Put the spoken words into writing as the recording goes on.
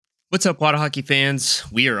What's up, Water Hockey fans?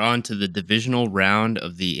 We are on to the divisional round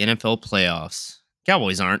of the NFL playoffs.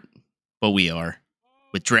 Cowboys aren't, but we are.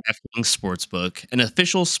 With DraftKings Sportsbook, an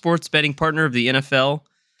official sports betting partner of the NFL,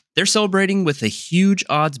 they're celebrating with a huge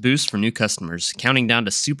odds boost for new customers. Counting down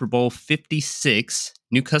to Super Bowl 56,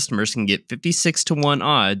 new customers can get 56 to 1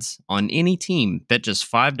 odds on any team. Bet just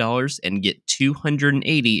 $5 and get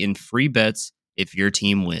 280 in free bets if your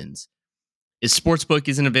team wins. If Sportsbook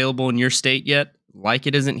isn't available in your state yet, like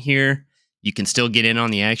it isn't here, you can still get in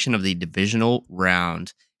on the action of the divisional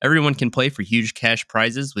round. Everyone can play for huge cash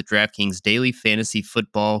prizes with DraftKings daily fantasy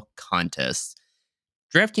football contests.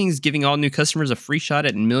 DraftKings is giving all new customers a free shot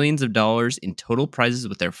at millions of dollars in total prizes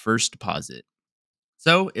with their first deposit.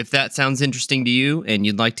 So, if that sounds interesting to you and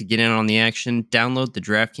you'd like to get in on the action, download the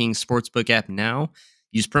DraftKings Sportsbook app now.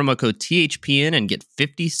 Use promo code THPN and get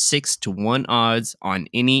 56 to 1 odds on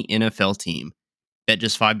any NFL team. Bet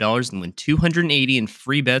just $5 and win 280 in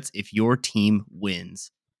free bets if your team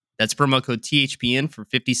wins. That's promo code THPN for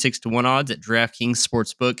 56 to 1 odds at DraftKings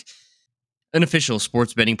Sportsbook, an official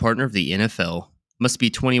sports betting partner of the NFL. Must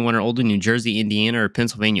be 21 or older, New Jersey, Indiana, or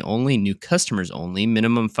Pennsylvania only. New customers only.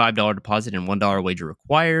 Minimum $5 deposit and $1 wager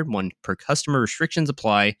required. One per customer. Restrictions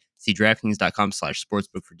apply. See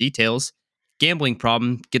DraftKings.com/sportsbook for details. Gambling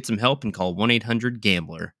problem? Get some help and call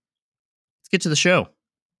 1-800-GAMBLER. Let's get to the show.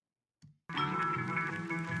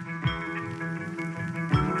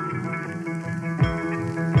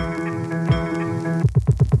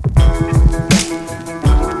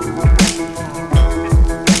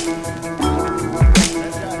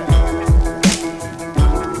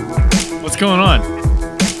 What's going on?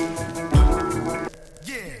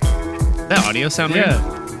 That audio sound weird?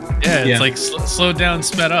 Yeah, it's like slowed down,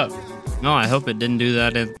 sped up. No, I hope it didn't do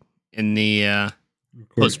that in the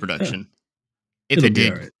post-production. If It'll it be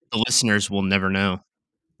did, all right. the listeners will never know.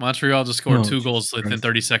 Montreal just scored Oh, 2 goals Jesus within Christ.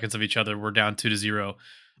 30 seconds of each other. We're down 2-0.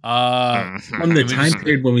 From the we time just-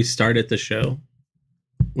 period when we started the show,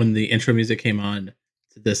 when the intro music came on,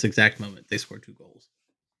 to this exact moment, they scored 2 goals.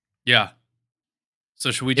 Yeah. So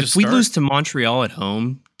should we just If we start? lose to Montreal at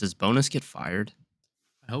home, does Bonus get fired?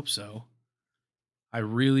 I hope so. I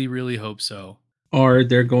really, really hope so. Are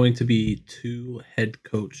there going to be 2 head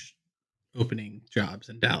coach opening jobs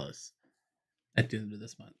in Dallas at the end of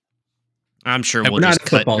this month? I'm sure Hey, we'll we're not just a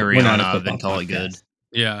cut football- we're not a Gurianov football and call it good. podcast.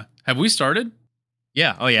 Yeah. Have we started?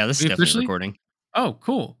 Yeah. Oh, yeah. This is We definitely officially? recording. Oh,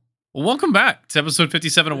 cool. Well, welcome back to episode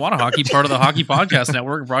 57 of Wanna Hockey, part of the Hockey Podcast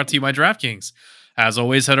Network, brought to you by DraftKings. As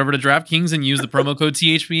always, head over to DraftKings and use the promo code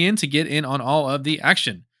THPN to get in on all of the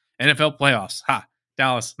action. NFL playoffs. Ha.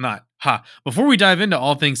 Dallas, not. Ha. Before we dive into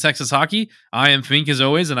all things Texas hockey, I am Fink as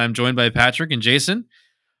always, and I'm joined by Patrick and Jason.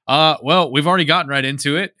 Well, we've already gotten right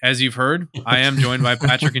into it. As you've heard, I am joined by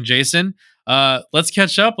Patrick and Jason. Let's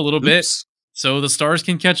catch up a little bit Oops. so the stars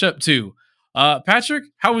can catch up too. Patrick,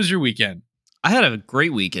 how was your weekend? I had a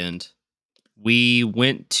great weekend. We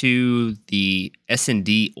went to the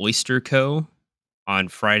S&D Oyster Co. on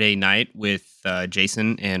Friday night with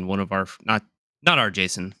Jason and one of our not our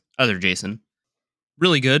Jason, other Jason.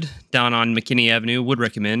 Really good down on McKinney Avenue. Would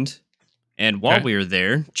recommend. And while Okay. we were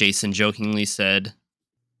there, Jason jokingly said,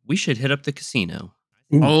 "We should hit up the casino."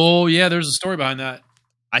 Oh, yeah, there's a story behind that.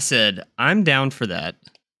 I said, "I'm down for that.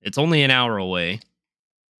 It's only an hour away,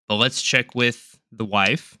 but let's check with the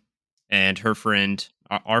wife and her friend.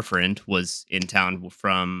 Our friend was in town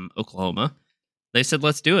from Oklahoma. They said,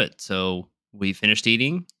 let's do it." So we finished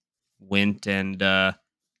eating, went and got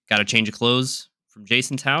a change of clothes from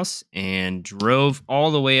Jason's house, and drove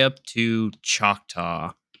all the way up to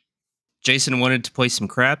Choctaw. Jason wanted to play some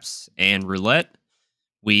craps and roulette.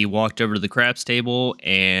 We walked over to the craps table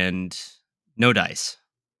and no dice.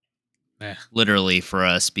 Eh. Literally for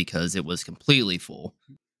us, because it was completely full.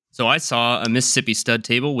 So I saw a Mississippi Stud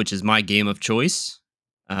table, which is my game of choice.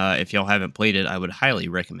 If y'all haven't played it, I would highly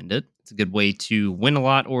recommend it. It's a good way to win a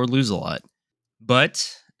lot or lose a lot.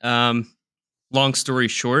 But long story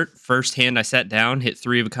short, first hand I sat down, hit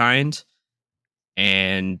 3 of a kind,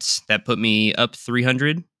 and that put me up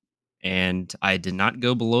 300. And I did not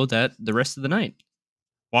go below that the rest of the night.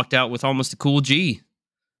 Walked out with almost a cool G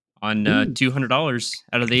on $200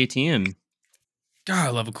 out of the ATM. God, I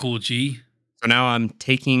love a cool G. So now I'm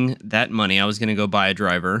taking that money. I was going to go buy a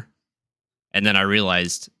driver. And then I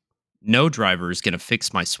realized no driver is going to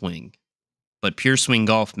fix my swing. But Pure Swing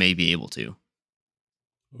Golf may be able to.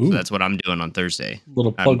 So Ooh, that's what I'm doing on Thursday.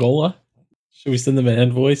 little plugola. Should we send them an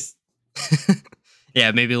invoice?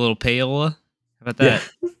 Yeah, maybe a little payola. How about that?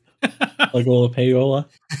 Plugola, payola.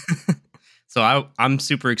 So I'm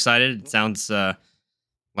super excited. It sounds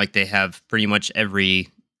like they have pretty much every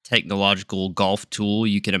technological golf tool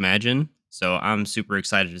you can imagine. So I'm super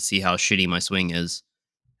excited to see how shitty my swing is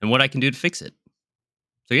and what I can do to fix it.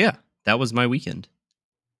 So yeah, that was my weekend.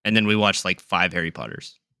 And then we watched like 5 Harry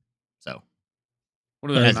Potters. So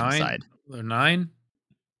What are there, as an 9? aside, Are there 9?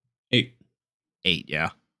 8. 8, yeah.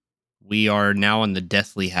 We are now on the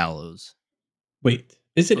Deathly Hallows. Wait,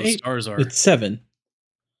 is it Oh, 8? stars are. It's 7.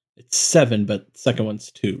 It's 7, but the second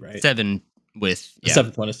one's 2, right? 7 with The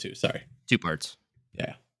seventh one is 2. Sorry. 2 parts.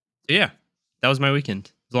 Yeah. So yeah, that was my weekend.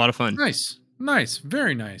 It was a lot of fun. Nice,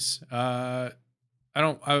 very nice. I've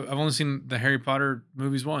only seen the Harry Potter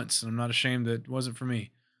movies once, and I'm not ashamed that it wasn't for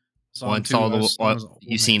me. Saw them Once too. all I was an old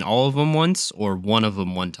you man. seen all of them once or one of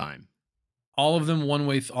them one time? All of them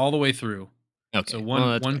all the way through. Okay, So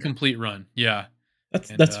well, that's one better. complete run. Yeah, and,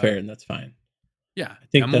 That's fair and that's fine. yeah. I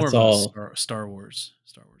think I'm more that's of a all. Star Wars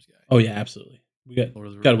guy. Oh yeah, absolutely. We got Lord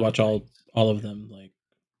of the to Lord watch of the Rings. all of them like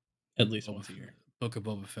at least Boba once a year. Book of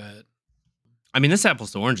Boba Fett. I mean, this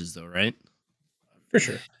apples to oranges, though, right? For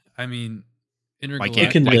sure. I mean, Why intergalactic.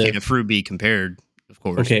 can't, can why can't a live. fruit be compared? Of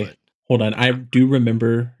course. Okay, But hold on. I do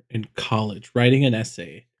remember in college writing an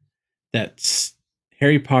essay that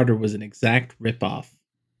Harry Potter was an exact ripoff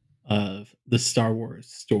of the Star Wars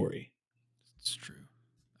story. It's true.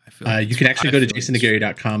 I feel You can actually go to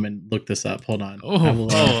jasonnagary.com and look this up. Hold on.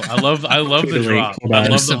 I love tweet the a link. drop. Hold I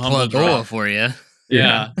on. love just the to humble plug Ola drop. for you.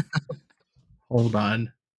 Yeah. Hold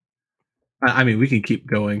on. I mean, we can keep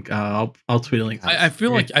going. I'll tweet a link. I feel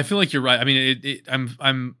like you're right. I mean,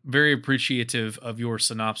 I'm very appreciative of your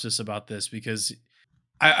synopsis about this because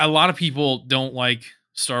a lot of people don't like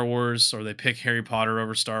Star Wars or they pick Harry Potter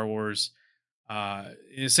over Star Wars.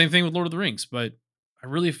 Same thing with Lord of the Rings, but I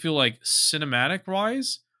really feel like cinematic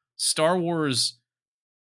wise, Star Wars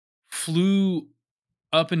flew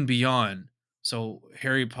up and beyond so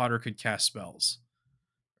Harry Potter could cast spells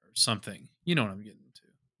or something. You know what I'm getting to.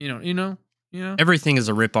 You know. Everything is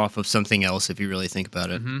a ripoff of something else if you really think about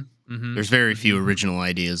it. There's very few original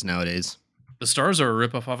ideas nowadays. The Stars are a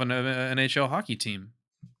ripoff of an NHL hockey team.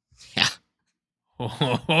 Yeah.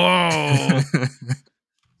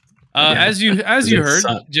 As you They heard,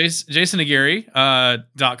 suck.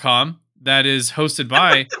 JasonAguirre.com. That is hosted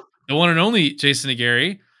by the one and only Jason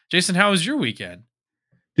Aguirre. Jason, how was your weekend?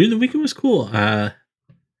 Dude, the weekend was cool. I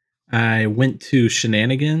went to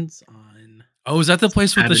Shenanigans on. Oh, is that the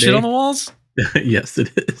place with the shit Saturday. on the walls? Yes,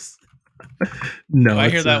 it is. No, I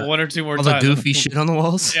hear it's that one or two more All the times. goofy shit on the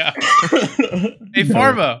walls? Yeah. Hey, No.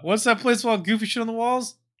 Pharma, what's that place called? Goofy shit on the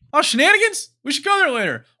walls? Oh, Shenanigans? We should go there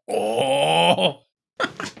later. Oh,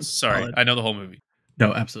 sorry. Solid. I know the whole movie.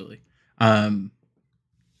 No, absolutely.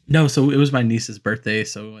 No, so it was my niece's birthday,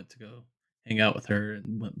 so we went to go hang out with her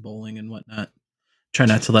and went bowling and whatnot. Try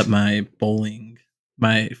not to let my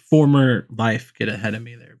former life get ahead of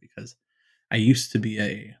me there because I used to be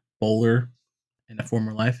a bowler in a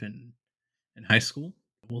former life in high school.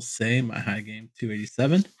 We'll say my high game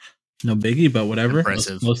 287. No biggie, but whatever.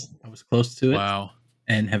 Impressive. I was close to it. Wow.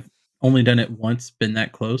 And have only done it once, been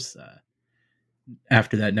that close.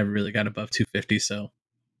 After that, never really got above 250. So,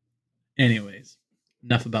 anyways,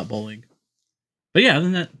 enough about bowling. But yeah, other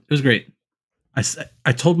than that, it was great.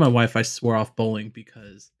 I told my wife I swore off bowling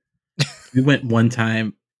because we went one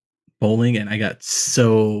time bowling and I got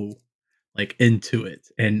so like into it,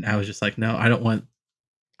 and I was just like, no, I don't want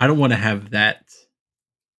to have that,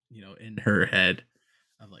 in her head.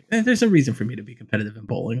 I'm like, there's a reason for me to be competitive in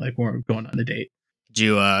bowling. Like we're going on a date.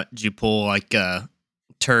 Did you pull like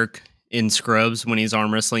Turk in Scrubs when he's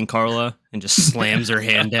arm wrestling Carla and just slams her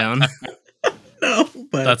hand down? No,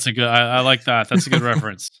 but That's a good. I like that. That's a good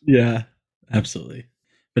reference. yeah, absolutely.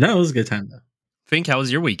 But that was a good time though. Fink, how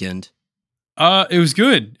was your weekend? It was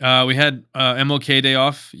good. We had MLK Day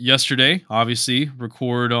off yesterday. Obviously,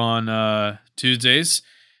 record on Tuesdays,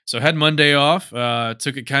 so had Monday off.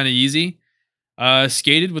 Took it kind of easy.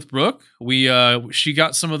 Skated with Brooke. She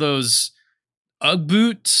got some of those UGG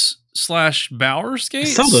boots / Bauer I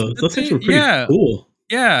skates. saw those. Those things were pretty cool.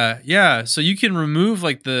 Yeah. So you can remove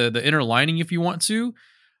like the inner lining if you want to.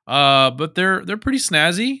 But they're pretty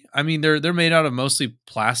snazzy. I mean, they're made out of mostly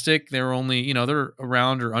plastic. They're only, they're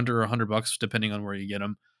around or under $100 depending on where you get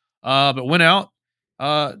them. But went out,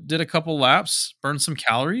 did a couple laps, burned some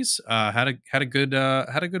calories, had a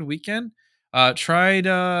good weekend.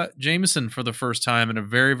 Tried Jameson for the first time in a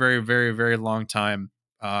very, very, very, very long time.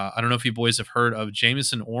 I don't know if you boys have heard of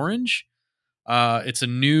Jameson Orange. It's a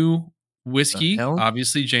new whiskey, hell?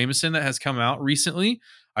 obviously Jameson, that has come out recently.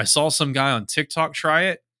 I saw some guy on TikTok try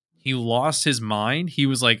it. He lost his mind. He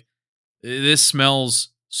was like, this smells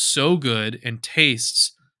so good and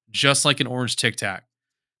tastes just like an orange Tic Tac.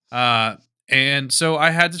 And so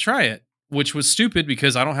I had to try it. which was stupid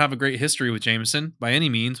because I don't have a great history with Jameson by any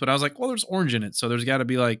means. But I was like, well, there's orange in it, so there's got to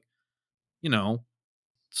be like, you know,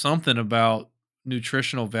 something about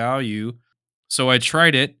nutritional value. So I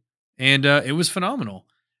tried it, and it was phenomenal.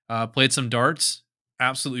 Played some darts,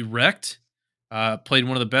 absolutely wrecked. Played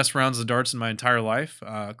one of the best rounds of darts in my entire life.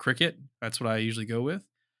 Cricket, that's what I usually go with.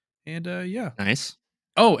 And yeah. Nice.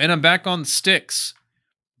 Oh, and I'm back on sticks.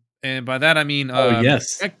 And by that I mean Oh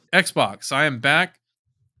yes, Xbox. I am back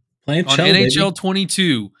playing on Chell, NHL baby.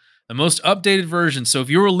 22, the most updated version. So if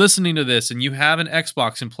you were listening to this and you have an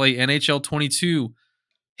Xbox and play NHL 22,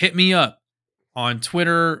 hit me up on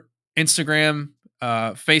Twitter, Instagram,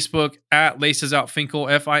 Facebook at Laces Out Finkel,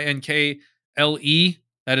 Finkle.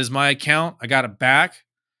 That is my account. I got it back.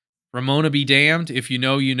 Ramona be damned. If you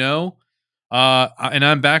know, you know. And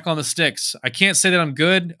I'm back on the sticks. I can't say that I'm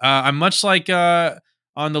good. I'm much like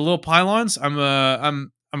on the little pylons. I'm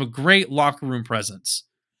a great locker room presence.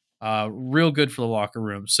 Real good for the locker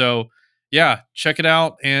room. So yeah, check it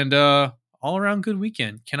out. And all around good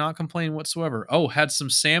weekend. Cannot complain whatsoever. Oh, had some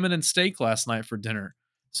salmon and steak last night for dinner.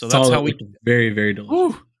 So that's Saw how it we. looked very, very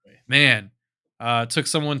delicious. Whew, man, took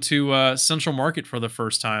someone to Central Market for the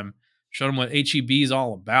first time. Showed them what HEB is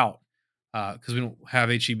all about. Because we don't have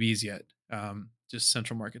HEBs yet. Just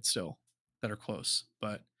Central Market still that are close.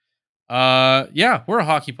 But yeah, we're a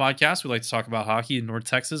hockey podcast. We like to talk about hockey in North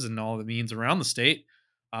Texas and all that means around the state.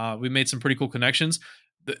 We made some pretty cool connections.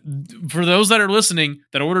 For those that are listening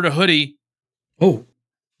that ordered a hoodie, Oh,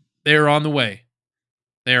 they're on the way.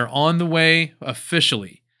 They're on the way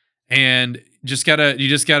officially, and you just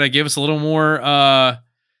gotta give us a little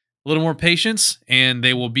more patience, and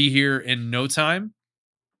they will be here in no time.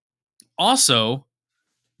 Also,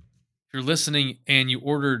 if you're listening and you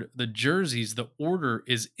ordered the jerseys, the order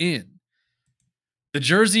is in. The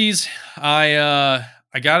jerseys, I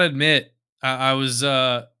gotta admit, I was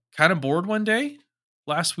kind of bored one day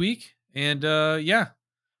last week, and yeah.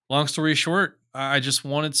 Long story short, I just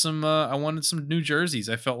wanted some. I wanted some new jerseys.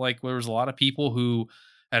 I felt like there was a lot of people who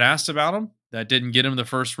had asked about them that didn't get them the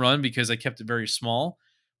first run because I kept it very small.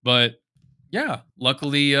 But yeah,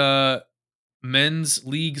 luckily, Men's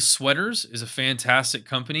League Sweaters is a fantastic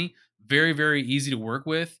company. Very, very easy to work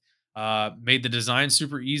with. Made the design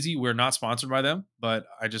super easy. We're not sponsored by them, but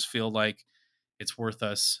I just feel like it's worth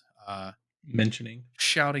us mentioning.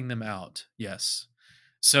 shouting them out. Yes.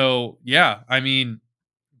 So yeah, I mean,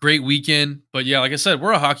 great weekend. But yeah, like I said,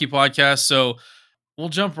 we're a hockey podcast, so we'll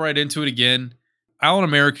jump right into it again. Allen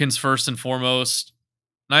Americans first and foremost.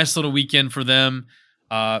 Nice little weekend for them.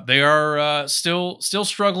 They are still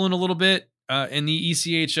struggling a little bit in the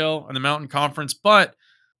ECHL and the Mountain Conference, but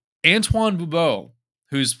Antoine Boubeau,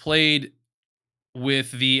 who's played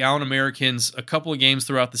with the Allen Americans a couple of games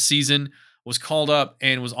throughout the season, was called up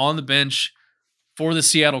and was on the bench for the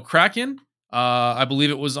Seattle Kraken. I believe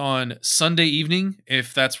it was on Sunday evening.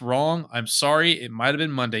 If that's wrong, I'm sorry. It might have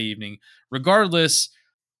been Monday evening. Regardless,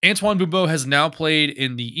 Antoine Boubeau has now played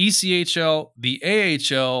in the ECHL, the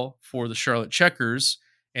AHL for the Charlotte Checkers,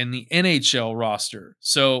 and the NHL roster.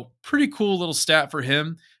 So pretty cool little stat for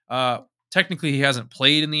him. Technically, he hasn't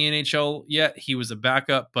played in the NHL yet. He was a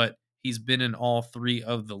backup, but he's been in all three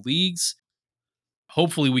of the leagues.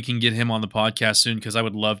 Hopefully, we can get him on the podcast soon because I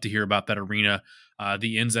would love to hear about that arena,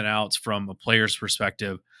 the ins and outs from a player's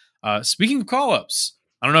perspective. Speaking of call-ups,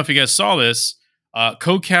 I don't know if you guys saw this.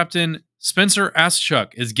 Co-captain Spencer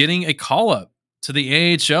Aschuk is getting a call-up to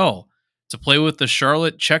the AHL to play with the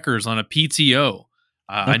Charlotte Checkers on a PTO.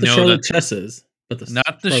 I the know Charlotte that Chesses, but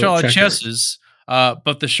not the Charlotte Checkers. Chesses,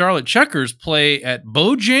 but the Charlotte Checkers play at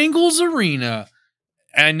Bojangles Arena.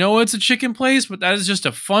 And I know it's a chicken place, but that is just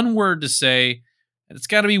a fun word to say. And it's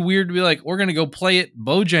got to be weird to be like, we're going to go play at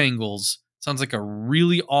Bojangles. Sounds like a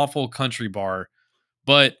really awful country bar.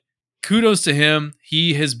 But kudos to him.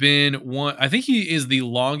 He has been one, I think he is the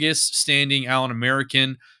longest standing Allen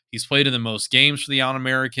American. He's played in the most games for the Allen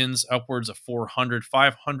Americans, upwards of 400,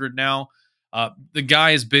 500 now. The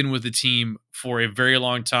guy has been with the team for a very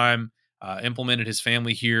long time, implemented his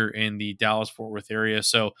family here in the Dallas-Fort Worth area.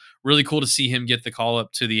 So really cool to see him get the call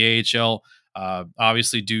up to the AHL,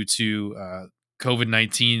 obviously due to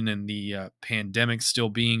COVID-19 and the pandemic still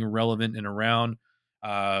being relevant and around.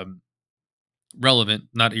 Relevant,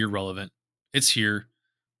 not irrelevant. It's here,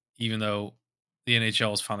 even though the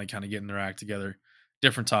NHL is finally kind of getting their act together.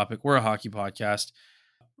 Different topic. We're a hockey podcast.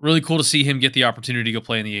 Really cool to see him get the opportunity to go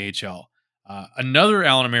play in the AHL. Another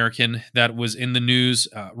Allen American that was in the news,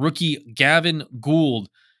 rookie Gavin Gould,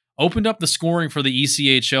 opened up the scoring for the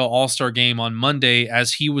ECHL All-Star Game on Monday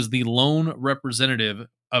as he was the lone representative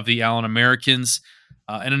of the Allen Americans.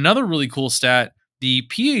 And another really cool stat, the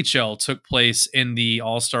PHL took place in the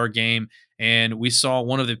All-Star game, and we saw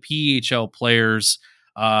one of the PHL players,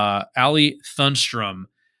 Ali Thunstrom,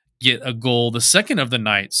 get a goal, the second of the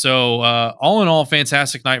night. So, all in all,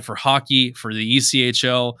 fantastic night for hockey, for the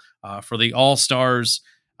ECHL, for the All Stars,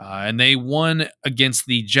 and they won against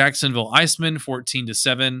the Jacksonville Icemen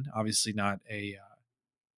 14-7. Obviously, not a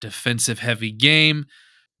defensive heavy game.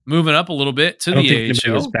 Moving up a little bit to I don't the think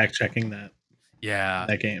anybody was AHL. back checking that Yeah.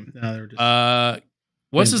 game. No, they were just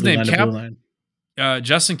What's playing his blue name? line to blue line.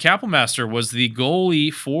 Justin Kappelmaster was the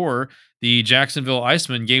goalie for the Jacksonville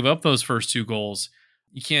Icemen, gave up those first 2 goals.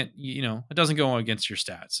 You can't, it doesn't go against your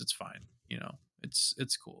stats. It's fine.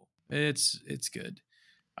 It's cool. It's good.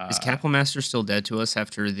 Is Kappelmaster still dead to us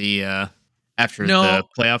after the No. the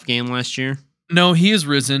playoff game last year? No, he is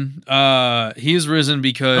risen. He is risen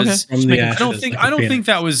because From the I don't ashes, think like a I don't think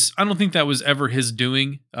phoenix. that was ever his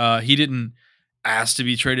doing. He didn't ask to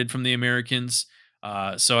be traded from the Americans.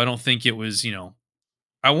 So I don't think it was,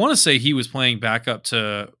 I want to say he was playing backup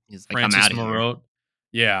to He's like, I'm Francis out of here. Moreau.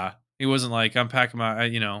 Yeah. He wasn't like, I'm packing my,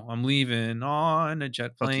 I'm leaving on a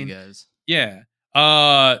jet Fuck plane. you guys. Yeah.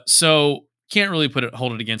 So can't really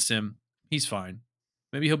hold it against him. He's fine.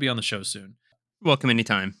 Maybe he'll be on the show soon. Welcome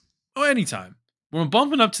anytime. Oh, anytime. We're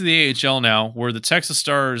bumping up to the AHL now, where the Texas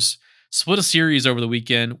Stars split a series over the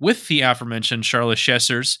weekend with the aforementioned Charlotte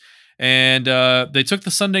Chessers, and they took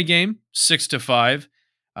the Sunday game 6-5.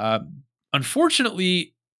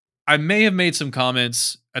 Unfortunately, I may have made some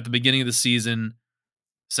comments at the beginning of the season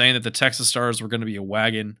saying that the Texas Stars were going to be a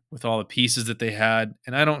wagon with all the pieces that they had,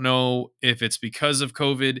 and I don't know if it's because of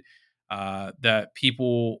COVID that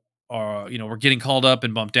people are, were getting called up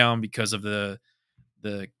and bumped down because of the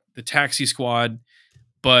taxi squad,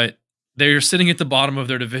 but they're sitting at the bottom of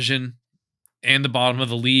their division and the bottom of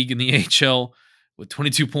the league in the AHL with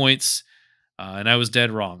 22 points. And I was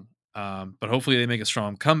dead wrong. But hopefully they make a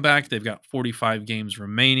strong comeback. They've got 45 games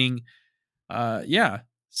remaining. Yeah.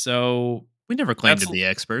 So We never claimed to be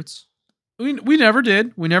experts. we never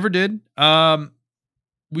did. We never did.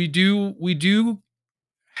 We do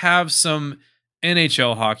have some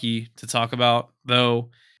NHL hockey to talk about though.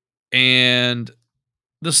 And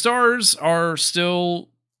the Stars are still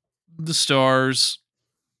the Stars.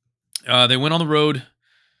 They went on the road,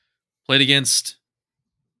 played against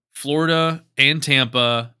Florida and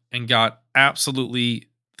Tampa, and got absolutely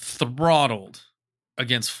throttled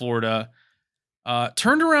against Florida.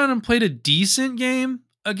 Turned around and played a decent game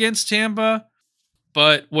against Tampa.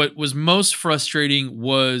 But what was most frustrating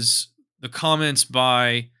was the comments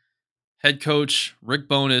by head coach Rick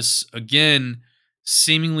Bowness, again,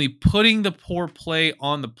 seemingly putting the poor play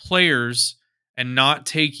on the players and not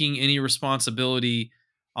taking any responsibility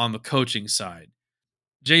on the coaching side.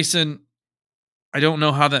 Jason, I don't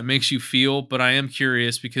know how that makes you feel, but I am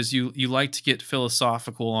curious because you like to get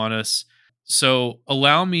philosophical on us. So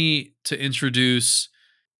allow me to introduce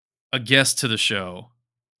a guest to the show,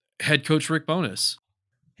 head coach Rick Bowness.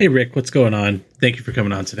 Hey, Rick, what's going on? Thank you for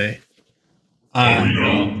coming on today.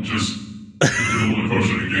 Just doing the coach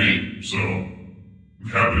of the game, so I'm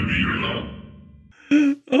happy to be here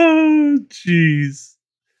though. Oh, jeez.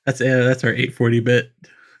 That's our 840 bit.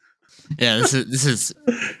 Yeah, this is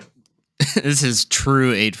this is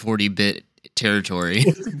true 840-bit territory.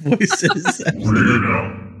 Voices. We're here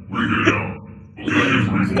now. What can I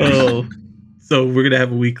do for you? Oh, so we're gonna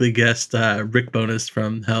have a weekly guest, Rick Bowness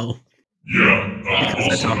from Hell. Yeah. Because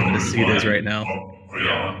that's how I'm gonna see it is right now.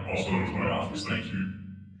 Yeah. Also known as my office. Thank you.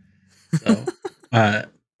 So,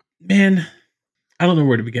 man, I don't know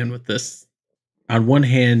where to begin with this. On one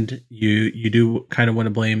hand, you do kind of want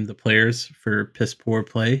to blame the players for piss poor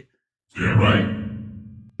play, Yeah. Right.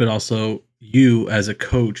 but also you as a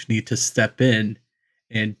coach need to step in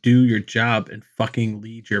and do your job and fucking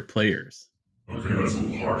lead your players. Okay, that's a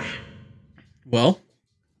little harsh. Well,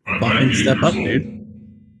 I'm fucking 98 step years up, old. dude.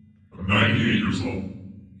 I'm 98 years old.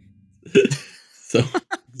 So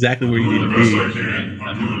exactly where I'm you doing need the to best be. I can.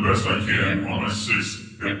 I'm doing the best I can on my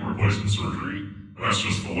 6th hip replacement surgery. And that's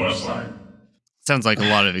just the left side. Sounds like a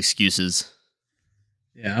lot of excuses.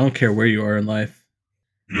 Yeah, I don't care where you are in life.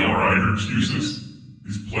 You know where I hear excuses?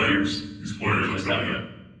 These players, I tell you.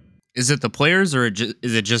 Is it the players or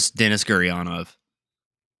is it just Dennis Gurianov?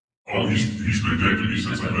 Oh, he's been dead to me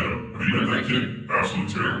since I met him. Have you met that kid?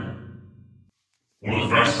 Absolutely terrible. One of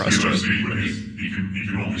the fastest kids I've seen, but he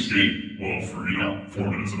can only skate, well, for, 4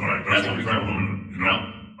 minutes a night. That's what we kind of limited,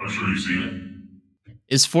 I'm sure you've seen it.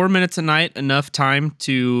 Is 4 minutes a night enough time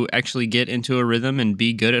to actually get into a rhythm and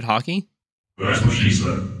be good at hockey? That's what she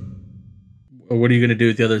said. Or what are you going to do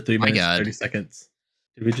with the other 3 My minutes God. 30 seconds?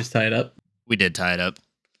 Did we just tie it up? We did tie it up.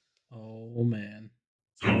 Oh, man.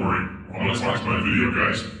 Don't worry. I'm going to talk to my video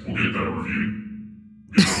guys. We'll get that reviewed.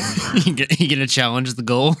 Get that overturned. You gonna challenge the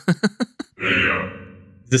goal? Yeah.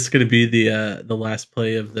 Is this going to be the last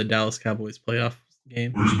play of the Dallas Cowboys playoff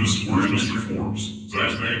game? Where's Mr. Forbes? Is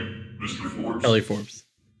that his name? Mr. Forbes? Kelly Forbes.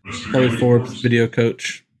 Mr. Kelly Forbes, video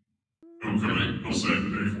coach. He'll come in. He'll save the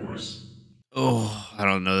day for us. Oh, I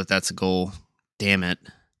don't know that that's a goal. Damn it.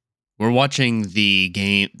 We're watching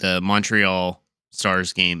the Montreal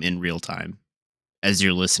Stars game in real time as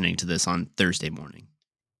you're listening to this on Thursday morning.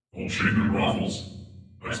 Old Shaker Waffles.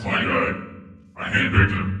 That's my guy. I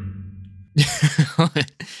handpicked him.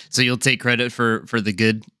 So you'll take credit for the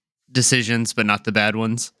good decisions, but not the bad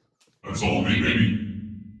ones? That's all me, baby.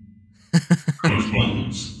 Coach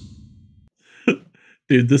Bones.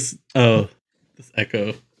 Dude, this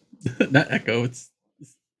echo. Not echo, it's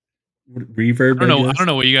reverb. I don't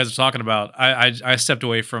know what you guys are talking about. I stepped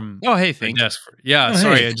away from Oh, hey, my Fink. desk. Oh,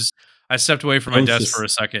 Sorry. hey. I stepped away from my Bones desk just- for a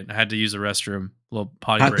second. I had to use the restroom. A little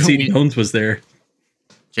potty Hot break. seat Bones was there.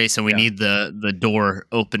 Jason, we Yeah. need the door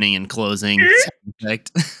opening and closing sound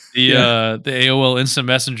effect. The AOL Instant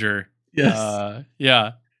Messenger. Yes.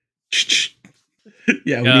 Yeah.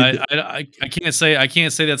 Yeah, we Yeah, need I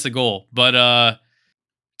can't say that's a goal, but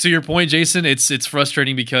to your point, Jason, it's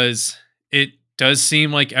frustrating because it does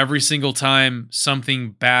seem like every single time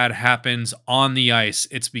something bad happens on the ice,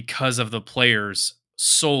 it's because of the players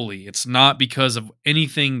solely. It's not because of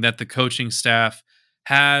anything that the coaching staff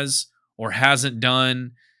has or hasn't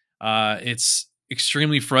done. It's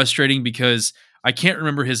extremely frustrating because I can't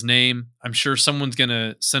remember his name. I'm sure someone's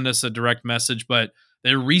gonna send us a direct message, but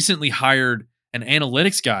they recently hired an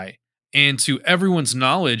analytics guy. And to everyone's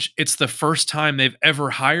knowledge, it's the first time they've ever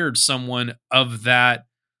hired someone of that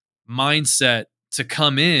mindset to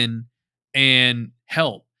come in and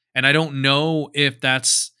help. And I don't know if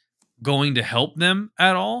that's going to help them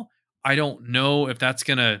at all. I don't know if that's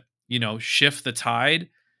going to, shift the tide.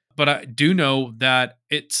 But I do know that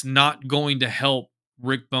it's not going to help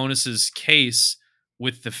Rick Bonus's case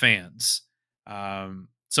with the fans.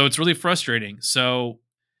 So it's really frustrating. So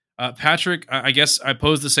Patrick, I guess I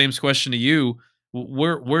pose the same question to you.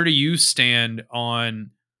 Where do you stand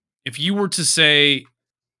on if you were to say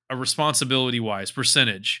a responsibility wise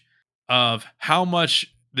percentage of how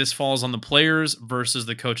much this falls on the players versus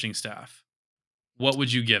the coaching staff? What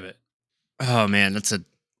would you give it? Oh man, that's a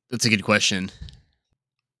good question.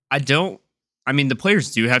 The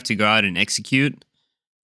players do have to go out and execute,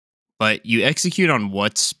 but you execute on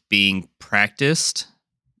what's being practiced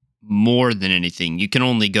more than anything. You can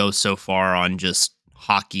only go so far on just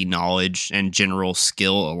hockey knowledge and general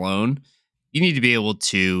skill alone. You need to be able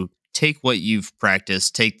to take what you've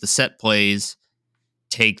practiced, take the set plays,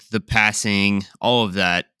 take the passing, all of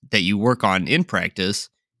that you work on in practice,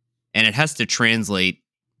 and it has to translate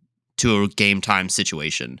to a game time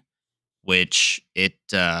situation, which it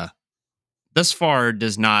thus far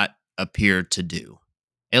does not appear to do,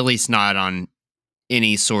 at least not on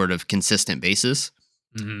any sort of consistent basis.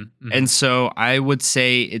 And so I would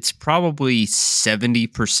say it's probably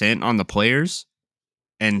 70% on the players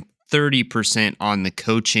and 30% on the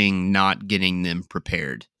coaching not getting them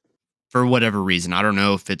prepared for whatever reason. I don't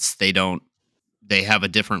know if it's they have a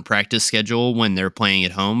different practice schedule when they're playing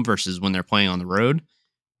at home versus when they're playing on the road.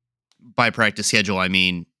 By practice schedule, I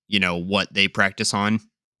mean, what they practice on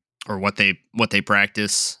or what they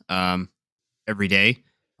practice every day.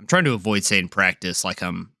 I'm trying to avoid saying practice like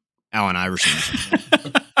I'm Allen Iverson.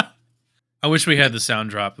 I wish we had the sound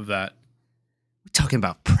drop of that. We're talking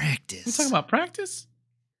about practice. We're talking about practice?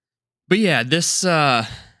 But yeah, this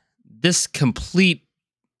complete.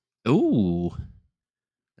 Ooh,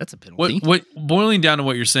 that's a penalty. What boiling down to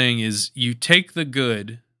what you're saying is you take the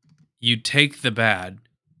good, you take the bad,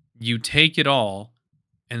 you take it all,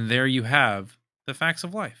 and there you have the facts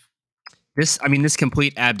of life. This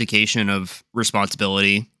complete abdication of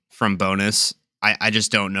responsibility from Bonus. I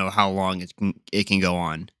just don't know how long it can go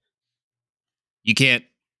on. You can't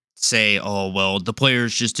say, oh, well, the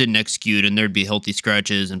players just didn't execute and there'd be healthy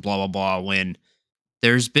scratches and blah, blah, blah, when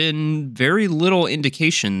there's been very little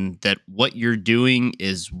indication that what you're doing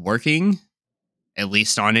is working, at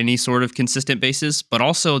least on any sort of consistent basis. But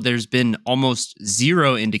also there's been almost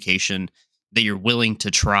zero indication that you're willing to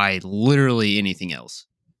try literally anything else.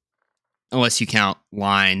 Unless you count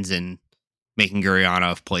lines and making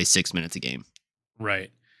Gurianov play 6 minutes a game.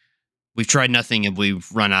 Right. We've tried nothing and we've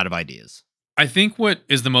run out of ideas. I think what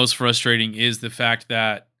is the most frustrating is the fact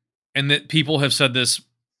that people have said this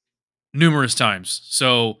numerous times.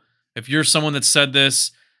 So if you're someone that said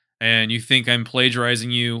this and you think I'm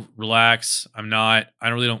plagiarizing you, relax. I'm not. I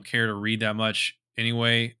really don't care to read that much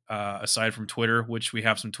anyway, aside from Twitter, which we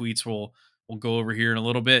have some tweets we'll we'll go over here in a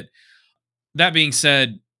little bit. That being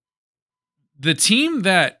said, the team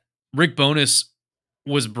that Rick Bowness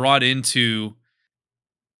was brought in to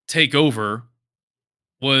take over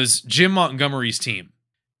was Jim Montgomery's team.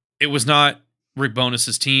 It was not Rick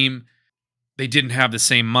Bowness's team. They didn't have the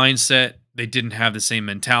same mindset. They didn't have the same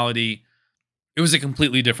mentality. It was a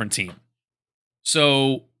completely different team.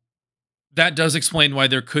 So that does explain why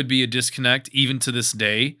there could be a disconnect even to this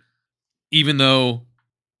day, even though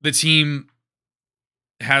the team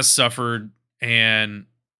has suffered and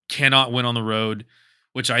cannot win on the road,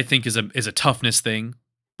 which I think is a toughness thing,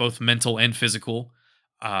 both mental and physical.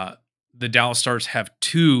 The Dallas Stars have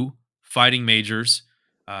 2 fighting majors,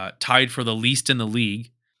 tied for the least in the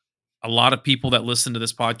league. A lot of people that listen to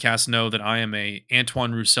this podcast know that I am a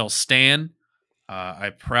Antoine Roussel stan.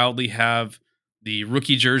 I proudly have the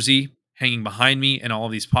rookie jersey hanging behind me in all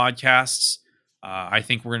of these podcasts. I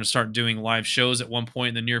think we're going to start doing live shows at one point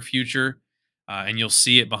in the near future, and you'll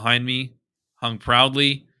see it behind me, hung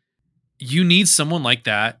proudly. You need someone like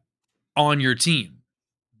that on your team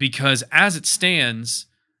because as it stands,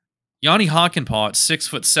 Yanni Hakanpää at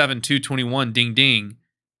 6'7", 221, ding ding,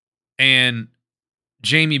 and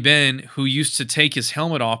Jamie Benn, who used to take his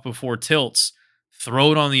helmet off before tilts,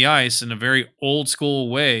 throw it on the ice in a very old school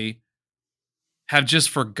way, have just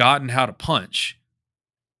forgotten how to punch.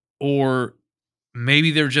 Or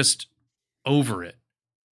maybe they're just over it.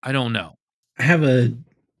 I don't know. I have a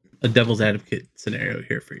devil's advocate scenario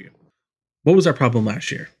here for you. What was our problem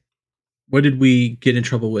last year? What did we get in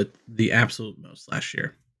trouble with the absolute most last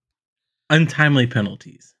year? Untimely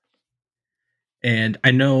penalties. And I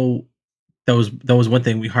know that was one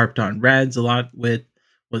thing we harped on Rads a lot with,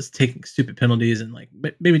 was taking stupid penalties and like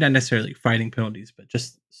maybe not necessarily fighting penalties, but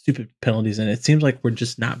just stupid penalties. And it seems like we're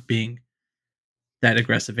just not being that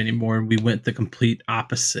aggressive anymore. And we went the complete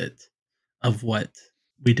opposite of what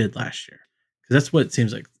we did last year. Because that's what it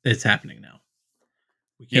seems like it's happening now.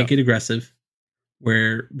 We can't get aggressive.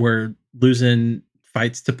 We're losing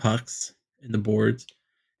fights to pucks in the boards.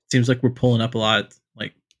 It seems like we're pulling up a lot,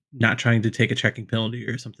 like not trying to take a checking penalty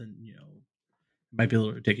or something, it might be a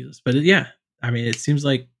little ridiculous. But I mean, it seems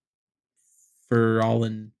like for all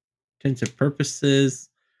intents and purposes,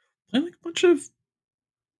 playing like a bunch of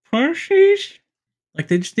parsies. Like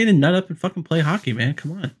they just need to nut up and fucking play hockey, man.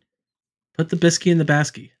 Come on. Put the biscuit in the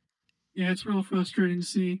basket. Yeah, it's real frustrating to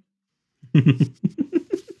see.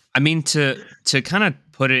 I mean, to kind of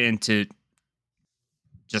put it into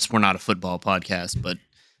just, we're not a football podcast, but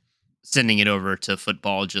sending it over to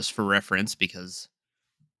football just for reference, because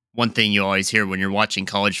one thing you always hear when you're watching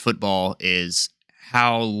college football is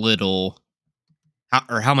how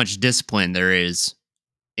much discipline there is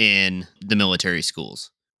in the military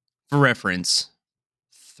schools. For reference,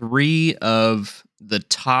 3 of the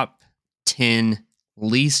top 10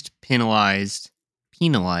 least penalized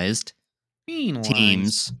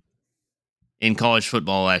teams in college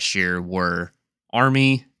football last year were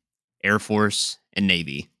Army, Air Force, and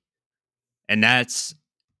Navy. And that's,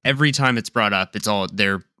 every time it's brought up, it's all,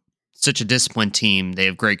 they're such a disciplined team. They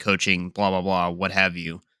have great coaching, blah, blah, blah, what have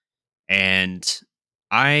you. And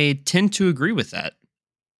I tend to agree with that.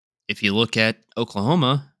 If you look at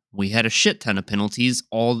Oklahoma, we had a shit ton of penalties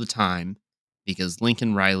all the time because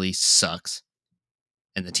Lincoln Riley sucks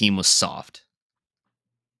and the team was soft.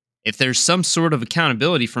 If there's some sort of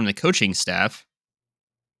accountability from the coaching staff,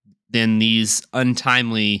 then these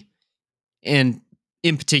untimely and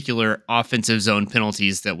in particular offensive zone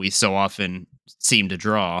penalties that we so often seem to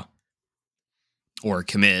draw or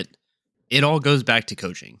commit, it all goes back to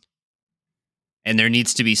coaching. And there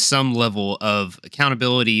needs to be some level of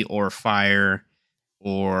accountability or fire,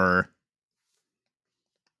 or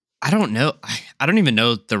I don't know. I don't even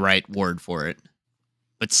know the right word for it,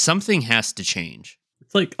 but something has to change.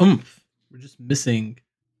 It's like oomph. We're just missing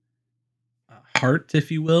heart, if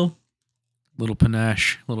you will. Little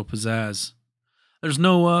panache, little pizzazz. There's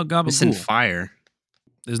no Missing gabagool. fire.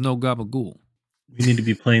 There's no gabagool. We need to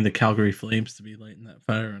be playing the Calgary Flames to be lighting that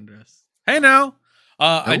fire under us. Hey now,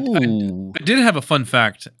 I Ooh. did have a fun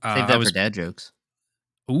fact. Save that for dad jokes.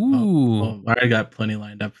 Ooh, Well, I got plenty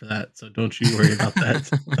lined up for that, so don't you worry about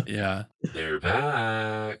that. yeah. They're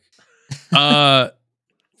back.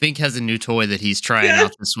 Fink has a new toy that he's trying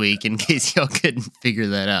out this week in case y'all couldn't figure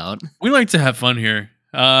that out. We like to have fun here.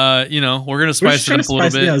 We're gonna We're spice just it trying up to a little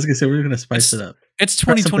spice- bit. Yeah, I was gonna say we're gonna spice it up. It's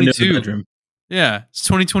Try something new in the 2022. bedroom. Yeah, it's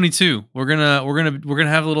 2022. We're gonna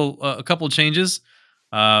have a couple of changes,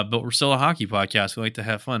 but we're still a hockey podcast. We like to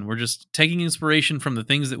have fun. We're just taking inspiration from the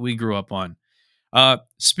things that we grew up on.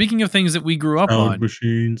 Speaking of things that we grew up Sound on,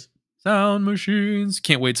 machines. sound machines.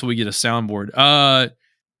 Can't wait till we get a soundboard.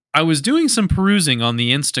 I was doing some perusing on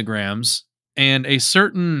the Instagrams and a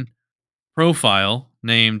certain profile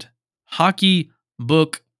named Hockey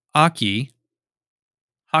Book Aki,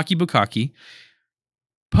 Hockey Book Hockey,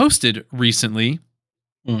 posted recently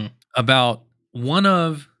Mm. about one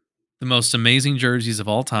of the most amazing jerseys of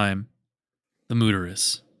all time, the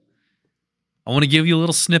Mooteris. I want to give you a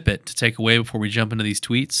little snippet to take away before we jump into these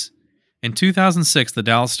tweets. In 2006, the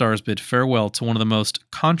Dallas Stars bid farewell to one of the most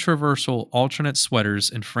controversial alternate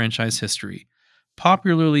sweaters in franchise history.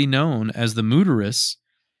 Popularly known as the Mooteris,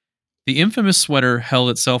 the infamous sweater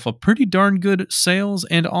held itself a pretty darn good sales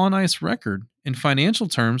and on-ice record. In financial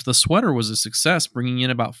terms, the sweater was a success, bringing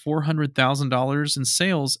in about $400,000 in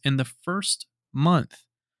sales in the first month.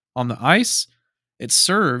 On the ice, it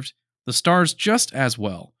served the Stars just as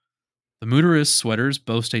well. The Mooteris sweaters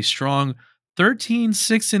boast a strong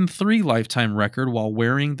 13-6-3 lifetime record while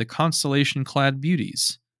wearing the constellation-clad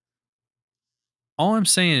beauties. All I'm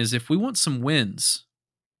saying is, if we want some wins,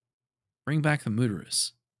 bring back the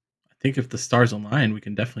Mooteris. I think if the stars align, we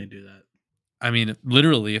can definitely do that. I mean,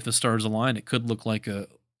 literally, if the stars align, it could look like a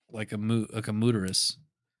Mooteris.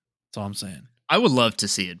 That's all I'm saying. I would love to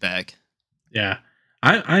see it back. Yeah.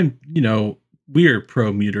 I'm we are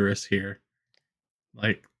pro Muterus here.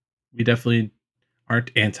 Like, we definitely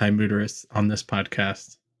aren't anti-Muterus on this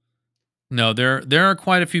podcast. No, there are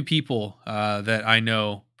quite a few people that I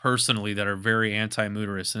know personally that are very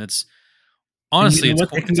anti-Mooteris, and it's honestly, And you know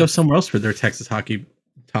it's what? They can go somewhere else for their Texas hockey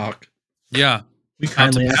talk. yeah. We Out to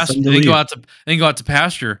kindly ask pasture. them to They leave. go out to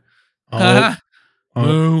pasture. Oh, oh,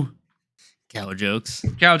 Boo. Cow jokes.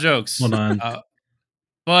 Cow jokes. hold on.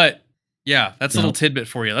 But yeah, that's a No. little tidbit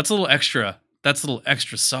for you. That's a little extra. That's a little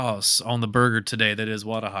extra sauce on the burger today. That is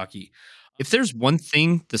Wada Hockey. If there's one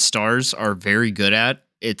thing the Stars are very good at,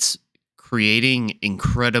 it's creating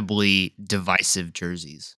incredibly divisive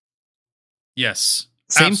jerseys. Yes,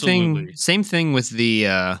 Same absolutely. thing. Same thing with the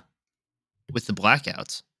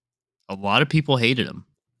blackouts. A lot of people hated them.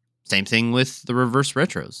 Same thing with the reverse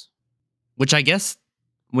retros, which I guess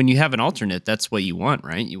when you have an alternate, that's what you want,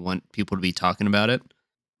 right? You want people to be talking about it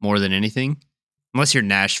more than anything. Unless you're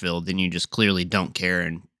Nashville, then you just clearly don't care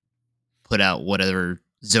and put out whatever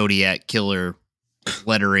Zodiac killer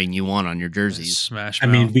lettering you want on your jerseys. Smash. I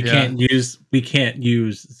mean, Mouth. we Yeah. can't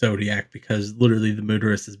use Zodiac because literally the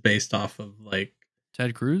Muterus is based off of like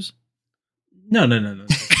Ted Cruz. no.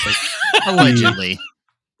 Like, Allegedly.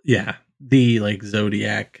 yeah, the like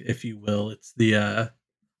Zodiac, if you will. It's the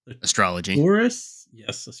Astrology. Taurus.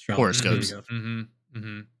 Yes, astrology. Horoscopes. There you go. Mm-hmm.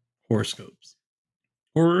 Mm-hmm. Horoscopes.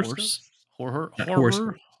 Horror. Not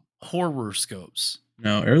horoscope. Horoscopes.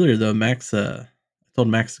 No, earlier though, Max. I told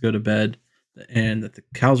Max to go to bed and that the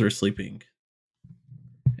cows were sleeping,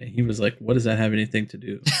 and he was like, "What does that have anything to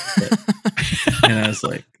do?" with it?" And I was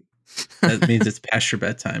like, "That means it's past your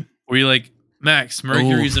bedtime." Were you like, Max?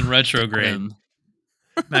 Mercury's in retrograde. Um,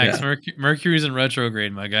 Max, Yeah. Mercury's in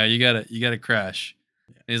retrograde, my guy. You gotta crash.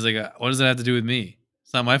 And he's like, what does that have to do with me?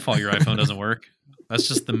 It's not my fault your iPhone doesn't work. That's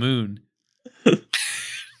just the moon.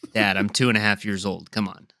 Dad, I'm 2.5 years old. Come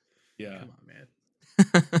on. Yeah. Come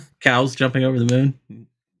on, man. Cows jumping over the moon.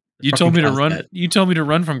 You Fucking told me to cow's run. dead. You told me to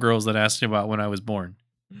run from girls that asked me about when I was born.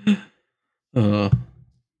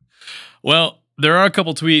 Well, there are a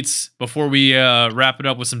couple tweets before we wrap it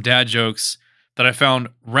up with some dad jokes that I found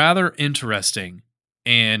rather interesting,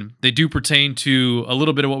 and they do pertain to a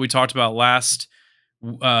little bit of what we talked about last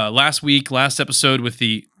episode with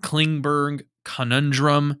the Klingberg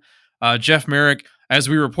conundrum. Jeff Merrick, as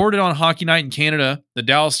we reported on Hockey Night in Canada, the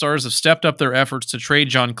Dallas Stars have stepped up their efforts to trade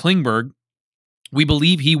John Klingberg. We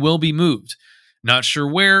believe he will be moved. Not sure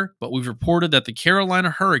where, but we've reported that the Carolina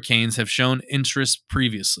Hurricanes have shown interest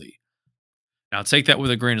previously. Now, take that with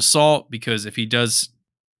a grain of salt, because if he does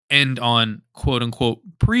end on quote unquote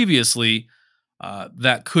previously,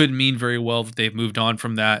 that could mean very well that they've moved on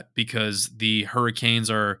from that, because the Hurricanes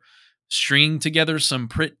are stringing together some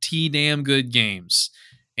pretty damn good games.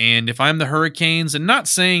 And if I'm the Hurricanes, and not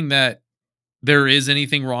saying that there is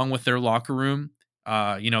anything wrong with their locker room,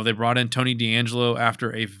 they brought in Tony DeAngelo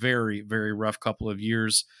after a very, very rough couple of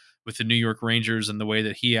years with the New York Rangers and the way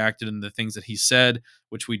that he acted and the things that he said,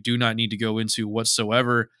 which we do not need to go into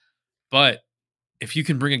whatsoever. But if you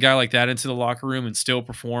can bring a guy like that into the locker room and still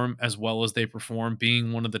perform as well as they perform,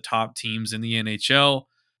 being one of the top teams in the NHL,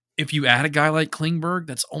 if you add a guy like Klingberg,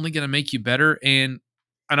 that's only going to make you better. And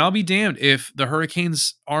I'll be damned if the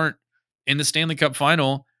Hurricanes aren't in the Stanley Cup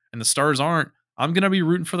final and the Stars aren't. I'm going to be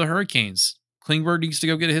rooting for the Hurricanes. Klingberg needs to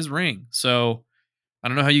go get his ring. So I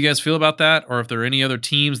don't know how you guys feel about that, or if there are any other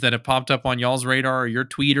teams that have popped up on y'all's radar or your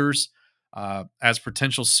tweeters as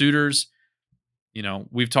potential suitors.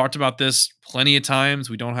 We've talked about this plenty of times.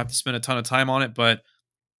 We don't have to spend a ton of time on it, but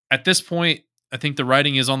at this point, I think the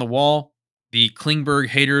writing is on the wall. The Klingberg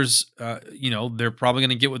haters, they're probably going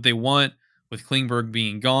to get what they want with Klingberg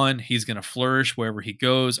being gone. He's going to flourish wherever he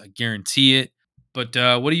goes. I guarantee it. But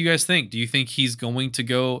what do you guys think? Do you think he's going to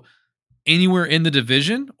go anywhere in the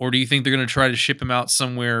division, or do you think they're going to try to ship him out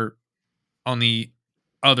somewhere on the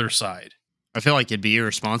other side? I feel like it'd be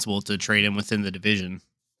irresponsible to trade him within the division.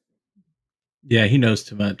 Yeah, he knows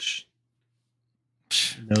too much.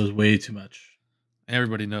 He knows way too much.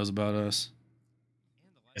 Everybody knows about us.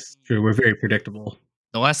 It's true. We're very predictable.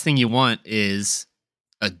 The last thing you want is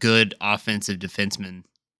a good offensive defenseman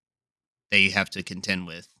that you have to contend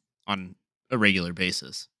with on a regular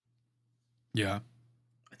basis. Yeah.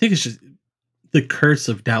 I think it's just the curse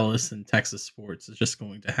of Dallas and Texas sports is just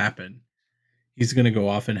going to happen. He's going to go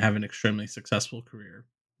off and have an extremely successful career,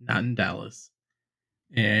 not in Dallas.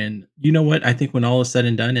 And you know what? I think when all is said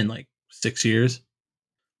and done in like 6 years,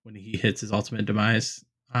 when he hits his ultimate demise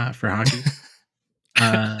for hockey,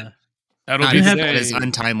 That'll Not be his, the not day. his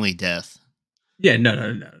untimely death. yeah,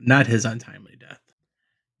 no, not his untimely death.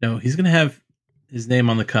 No, he's going to have his name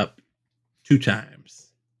on the cup 2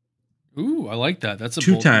 times. Ooh, I like that. That's a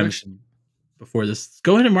 2 bold times prediction. before this.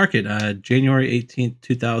 Go ahead and mark it. January 18th,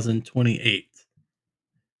 2028.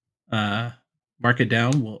 Mark it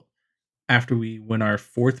down. We'll after we win our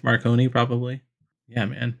 4th Marconi, probably. Yeah,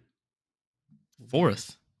 man.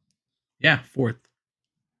 4th. Yeah, 4th.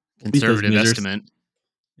 We'll beat those Conservative losers. estimate.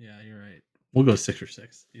 Yeah, you're right. We'll go 6 or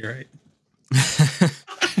 6. You're right.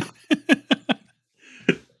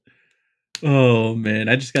 Oh man,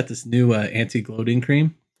 I just got this new anti-gloating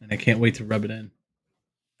cream, and I can't wait to rub it in.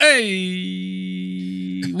 Hey,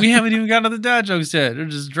 we haven't even gotten to the dad jokes yet. They're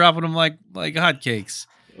just dropping them like hotcakes.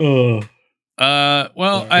 Oh,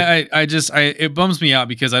 Well, Sorry. it bums me out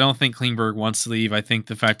because I don't think Klingberg wants to leave. I think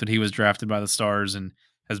the fact that he was drafted by the Stars and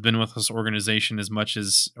has been with this organization as much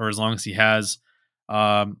as or as long as he has,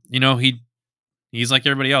 he's like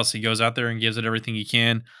everybody else. He goes out there and gives it everything he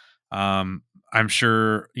can. I'm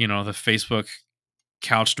sure the Facebook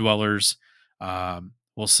couch dwellers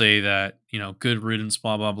will say that good riddance,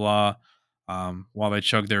 blah blah blah, while they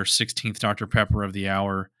chug their 16th Dr. Pepper of the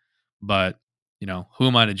hour. But who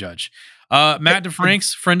am I to judge? Matt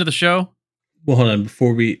DeFranks, friend of the show. well, hold on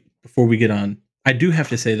before we get on. I do have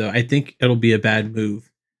to say though, I think it'll be a bad move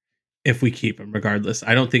if we keep him. Regardless,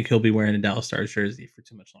 I don't think he'll be wearing a Dallas Stars jersey for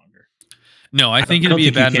too much longer. No, I think don't it'd be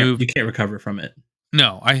a think bad move. You can't recover from it.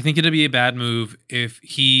 No, I think it'd be a bad move if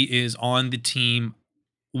he is on the team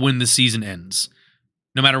when the season ends,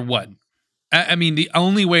 no matter what. I mean, the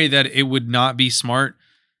only way that it would not be smart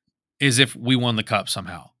is if we won the cup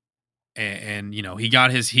somehow, and he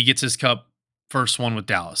gets his cup first one with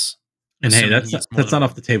Dallas. And hey, Assuming he gets more that's than not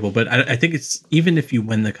off the table. But I think it's even if you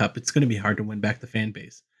win the cup, it's going to be hard to win back the fan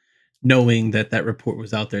base, knowing that report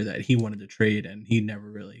was out there that he wanted to trade and he never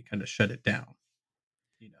really kind of shut it down.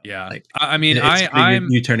 Yeah, like I mean, it's I'm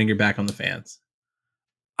you turning your back on the fans.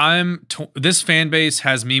 This fan base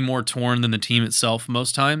has me more torn than the team itself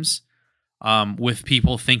most times, with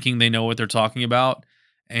people thinking they know what they're talking about.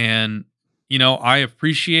 And, I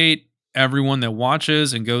appreciate everyone that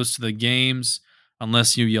watches and goes to the games,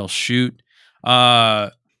 unless you yell shoot.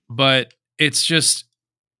 But it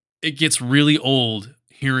gets really old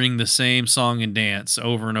hearing the same song and dance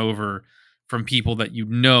over and over from people that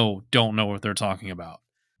don't know what they're talking about.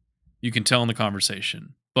 You can tell in the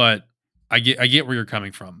conversation, but I get where you're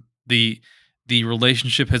coming from. The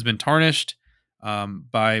relationship has been tarnished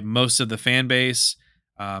by most of the fan base.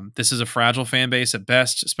 This is a fragile fan base at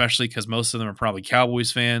best, especially because most of them are probably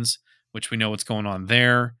Cowboys fans, which we know what's going on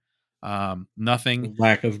there. Nothing.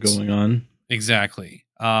 Lack of going on. Exactly.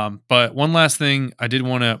 But one last thing I did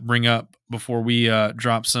want to bring up before we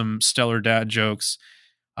drop some stellar dad jokes.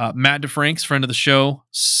 Matt DeFranks, friend of the show,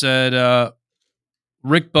 said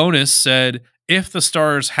Rick Bowness said, if the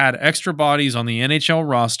Stars had extra bodies on the NHL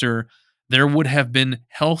roster, there would have been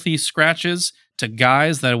healthy scratches to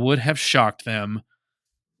guys that would have shocked them.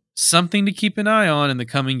 Something to keep an eye on in the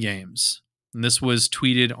coming games. And this was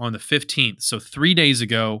tweeted on the 15th, so 3 days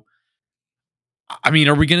ago. I mean,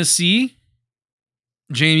 are we going to see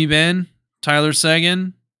Jamie Benn, Tyler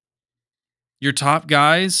Seguin, your top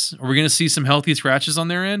guys? Are we going to see some healthy scratches on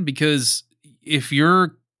their end? Because if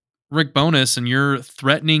you're Rick Bowness and you're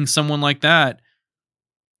threatening someone like that,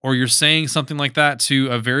 or you're saying something like that to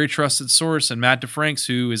a very trusted source, and Matt DeFranks,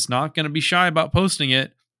 who is not going to be shy about posting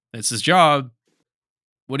it, it's his job.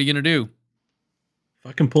 What are you going to do? If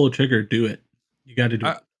I can pull a trigger, do it. You got to do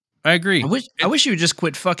it. I agree. I wish you would just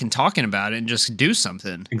quit fucking talking about it and just do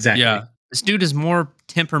something. Exactly. Yeah. This dude is more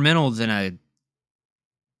temperamental than a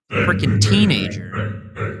freaking teenager.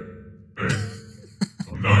 Hey.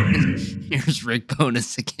 I'm 9 98. Here's Rick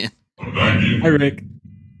Bonus again. I'm 98. Hi, Rick.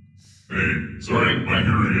 Hey, sorry, my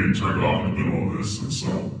hearing aid turned off in the middle of this, and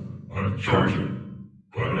so I'm charging.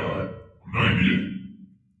 But I'm 98.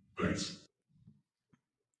 Thanks.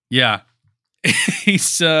 Yeah.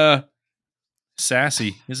 He's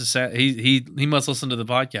sassy. He's a he must listen to the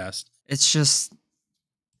podcast. It's just,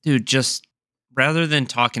 dude, just rather than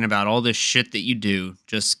talking about all this shit that you do,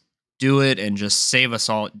 just do it and just save us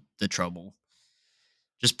all the trouble.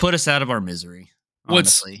 Just put us out of our misery.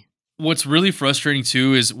 Honestly. What's really frustrating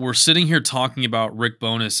too is we're sitting here talking about Rick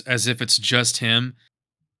Bonus as if it's just him.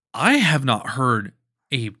 I have not heard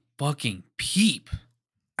a fucking peep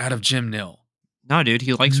out of Jim Nill. No, dude,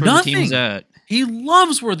 he likes where the team's Nothing. at. He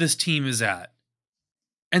loves where this team is at.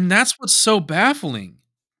 And that's what's so baffling.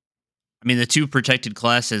 I mean, the two protected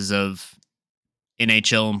classes of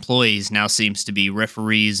NHL employees now seems to be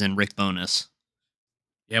referees and Rick Bonus.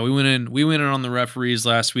 Yeah, we went in on the referees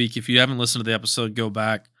last week. If you haven't listened to the episode, go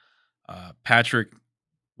back. Patrick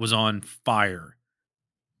was on fire.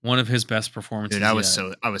 One of his best performances. Dude, I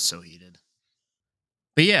was so heated.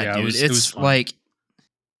 But yeah, dude, it was it's fun. like,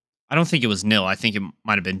 I don't think it was Nil. I think it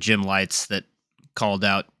might have been Jim Lights that called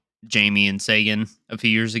out Jamie and Sagan a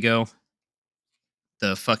few years ago.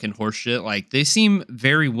 The fucking horse shit. Like, they seem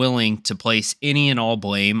very willing to place any and all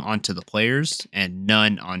blame onto the players and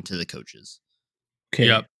none onto the coaches. Okay.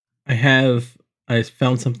 Yep. I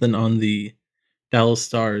found something on the Dallas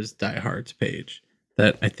Stars Diehards page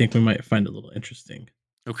that I think we might find a little interesting.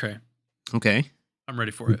 Okay. Okay. I'm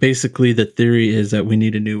ready for it. Basically, the theory is that we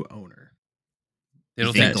need a new owner. They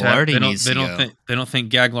don't You think think Gaglardi they needs to don't go? they don't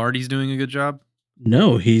think Gaglardi's doing a good job.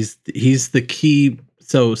 No, he's the key.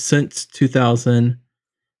 So since 2000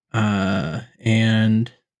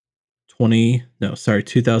 and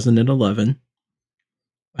 2011,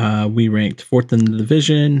 we ranked fourth in the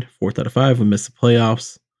division, 4th out of 5. We missed the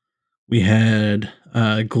playoffs. We had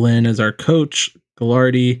Glenn as our coach,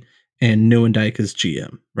 Gaglardi, and Neuendijk as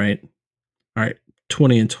GM, right? All right,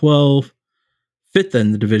 20 and 12, 5th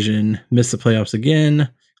in the division, missed the playoffs again.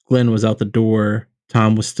 Glenn was out the door.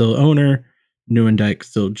 Tom was still owner. Neuendijk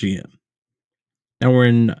still GM. Now we're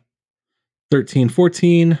in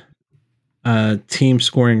 13-14. Team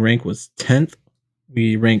scoring rank was 10th.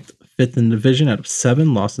 We ranked 5th in the division out of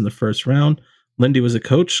 7, lost in the first round. Lindy was a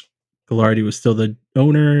coach. Gaglardi was still the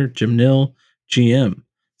owner. Jim Nill, GM.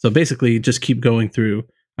 So basically, just keep going through.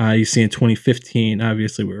 You see in 2015,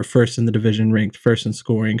 obviously, we were first in the division, ranked first in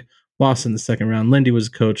scoring, lost in the second round. Lindy was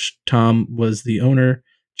a coach. Tom was the owner.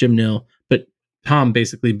 Jim Nill. But Tom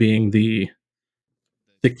basically being the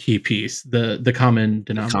key piece, the common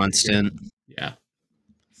denominator. Constant. Yeah.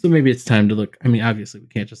 So maybe it's time to look. I mean, obviously, we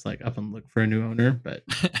can't just like up and look for a new owner, but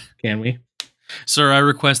can we? Sir, I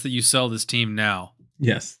request that you sell this team now.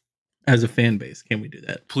 Yes. As a fan base, can we do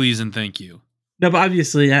that? Please and thank you. No, but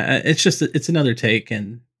obviously, it's another take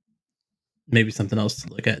and maybe something else to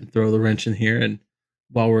look at and throw the wrench in here. And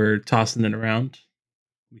while we're tossing it around,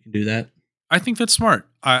 we can do that. I think that's smart.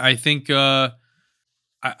 I think that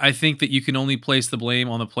you can only place the blame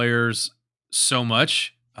on the players so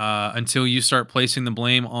much until you start placing the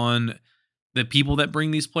blame on the people that bring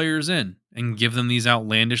these players in and give them these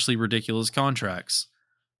outlandishly ridiculous contracts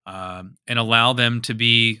and allow them to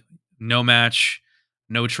be no match,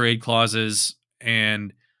 no trade clauses,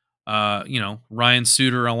 and Ryan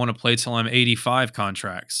Suter, I want to play till I'm 85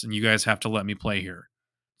 contracts, and you guys have to let me play here.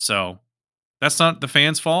 So that's not the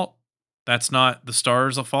fans' fault. That's not the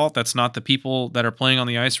Stars' fault. That's not the people that are playing on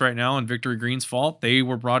the ice right now and Victory Green's fault. They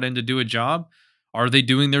were brought in to do a job. Are they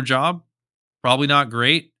doing their job? Probably not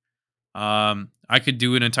great. I could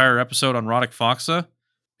do an entire episode on Radek Faksa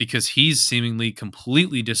because he's seemingly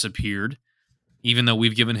completely disappeared, even though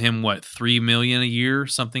we've given him, $3 million a year,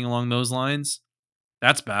 something along those lines.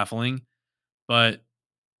 That's baffling. But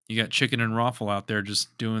you got Chicken and Raffle out there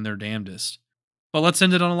just doing their damnedest. But let's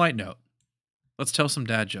end it on a light note. Let's tell some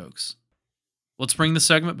dad jokes. Let's bring the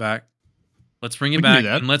segment back. Let's bring it We can back, do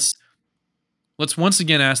that. and let's once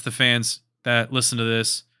again ask the fans that listen to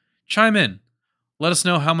this, chime in. Let us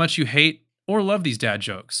know how much you hate or love these dad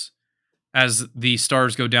jokes as the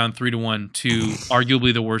Stars go down 3-1 to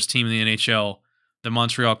arguably the worst team in the NHL, the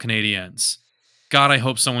Montreal Canadiens. God, I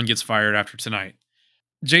hope someone gets fired after tonight.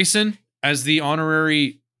 Jason, as the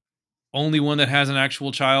honorary only one that has an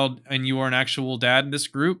actual child and you are an actual dad in this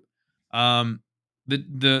group,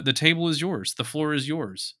 the table is yours. The floor is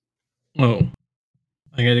yours. Oh,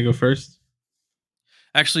 I got to go first.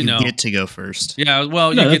 Actually, You no. get to go first. Yeah,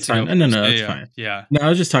 well, No, you get that's to fine. go No, first. that's yeah, fine. Yeah. No, I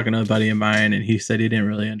was just talking to a buddy of mine, and he said he didn't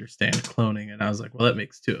really understand cloning, and I was like, well, that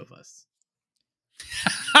makes 2 of us.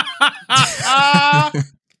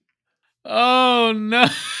 Oh no.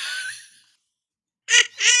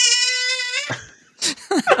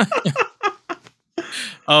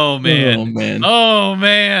 Oh man. Oh man. Oh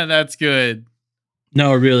man, that's good.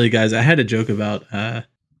 No, really, guys. I had a joke about. I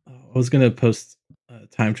was gonna post a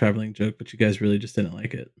time traveling joke, but you guys really just didn't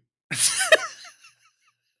like it.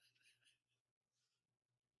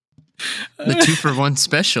 The 2-for-1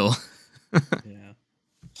 special. Yeah.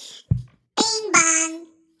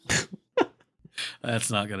 That's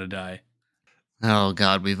not gonna die. Oh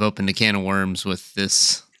God, we've opened a can of worms with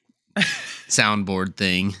this soundboard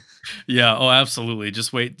thing. Yeah. Oh, absolutely.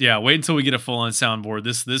 Just wait. Yeah. Wait until we get a full on soundboard.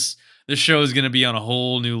 This show is gonna be on a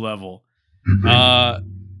whole new level. Oh,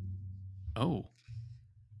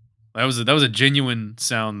 that was a genuine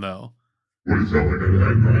sound though. What does that like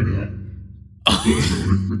right now?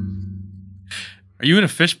 Are you in a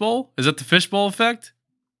fishbowl? Is that the fishbowl effect?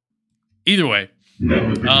 Either way. No,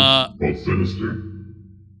 I think it's called Sinister.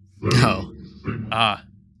 Oh.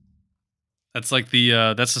 That's like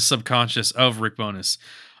that's the subconscious of Rick Bonus.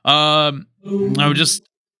 I would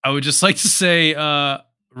just like to say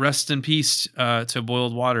rest in peace to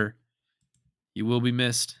Boiled Water. You will be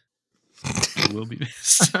missed. You will be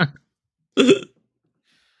missed.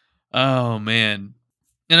 Oh man.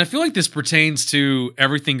 And I feel like this pertains to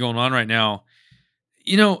everything going on right now.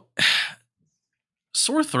 You know,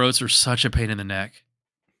 sore throats are such a pain in the neck.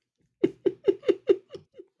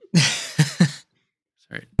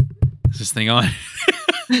 Sorry. Is this thing on?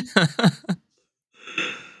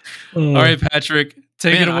 All right, Patrick,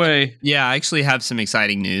 take it away. I actually have some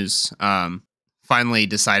exciting news. Finally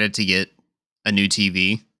decided to get a new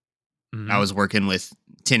TV. Mhm. I was working with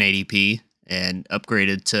 1080p and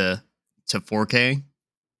upgraded to 4K.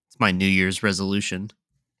 It's my New Year's resolution.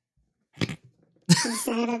 You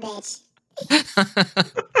son of a bitch.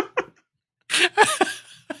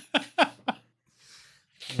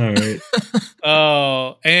 All right.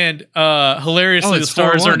 Oh, and hilariously, the it's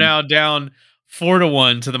Stars are 4-1. now down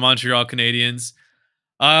 4-1 to the Montreal Canadiens.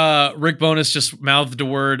 Rick Bonus just mouthed the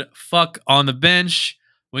word "fuck" on the bench.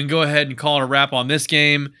 We can go ahead and call it a wrap on this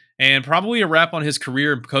game, and probably a wrap on his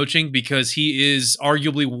career in coaching, because he is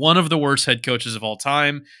arguably one of the worst head coaches of all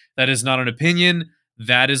time. That is not an opinion.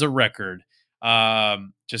 That is a record.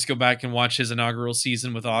 Just go back and watch his inaugural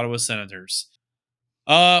season with Ottawa Senators.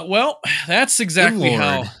 Well, that's exactly Lord.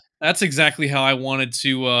 how I wanted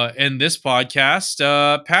to end this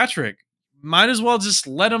podcast. Patrick, might as well just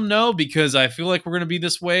let them know, because I feel like we're going to be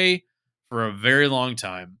this way for a very long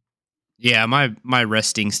time. Yeah, my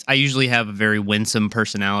resting. I usually have a very winsome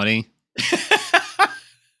personality.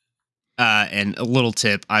 And a little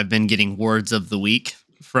tip: I've been getting words of the week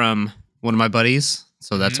from one of my buddies.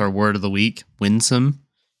 So that's our word of the week. Winsome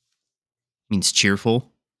means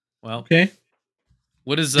cheerful. Well, Okay.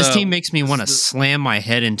 what is This team makes me what's want to the- slam my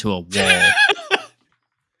head into a wall. That's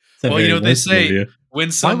Well, very you know what they winsome of say. you.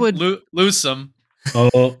 Win some, would- lose some.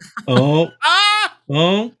 Oh. Ah!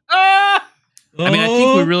 Oh. Ah! I mean, I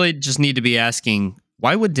think we really just need to be asking,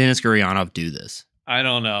 why would Dennis Gurianov do this? I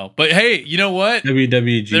don't know, but hey, you know what?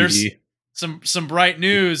 WWGE. There's some bright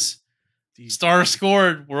news. Stars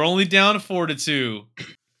scored. We're only down 4-2. Oh,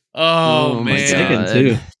 Oh my man. Second God.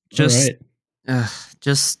 too. Just, All right.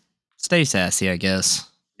 just stay sassy, I guess.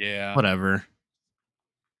 Yeah. Whatever.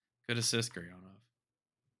 Good assist, Gurianov.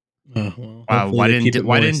 Oh, well, Wow, hopefully why they keep didn't it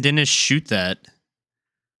why moist. didn't Dennis shoot that?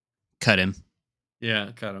 Cut him.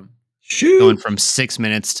 Yeah, cut him. shoot? Going from 6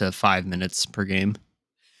 minutes to 5 minutes per game.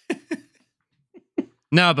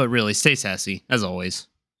 No, but really, stay sassy as always.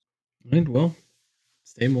 Right, well,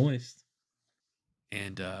 stay moist.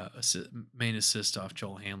 And main assist off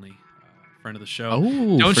Joel Hanley, friend of the show.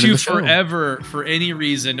 Oh, Don't you forever, for any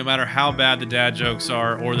reason, no matter how bad the dad jokes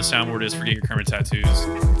are or the soundboard is, forget your Kermit tattoos.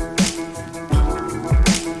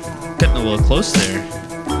 Getting a little close there.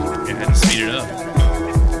 Yeah, I had to speed it up.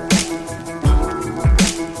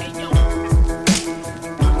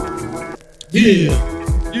 Yeah.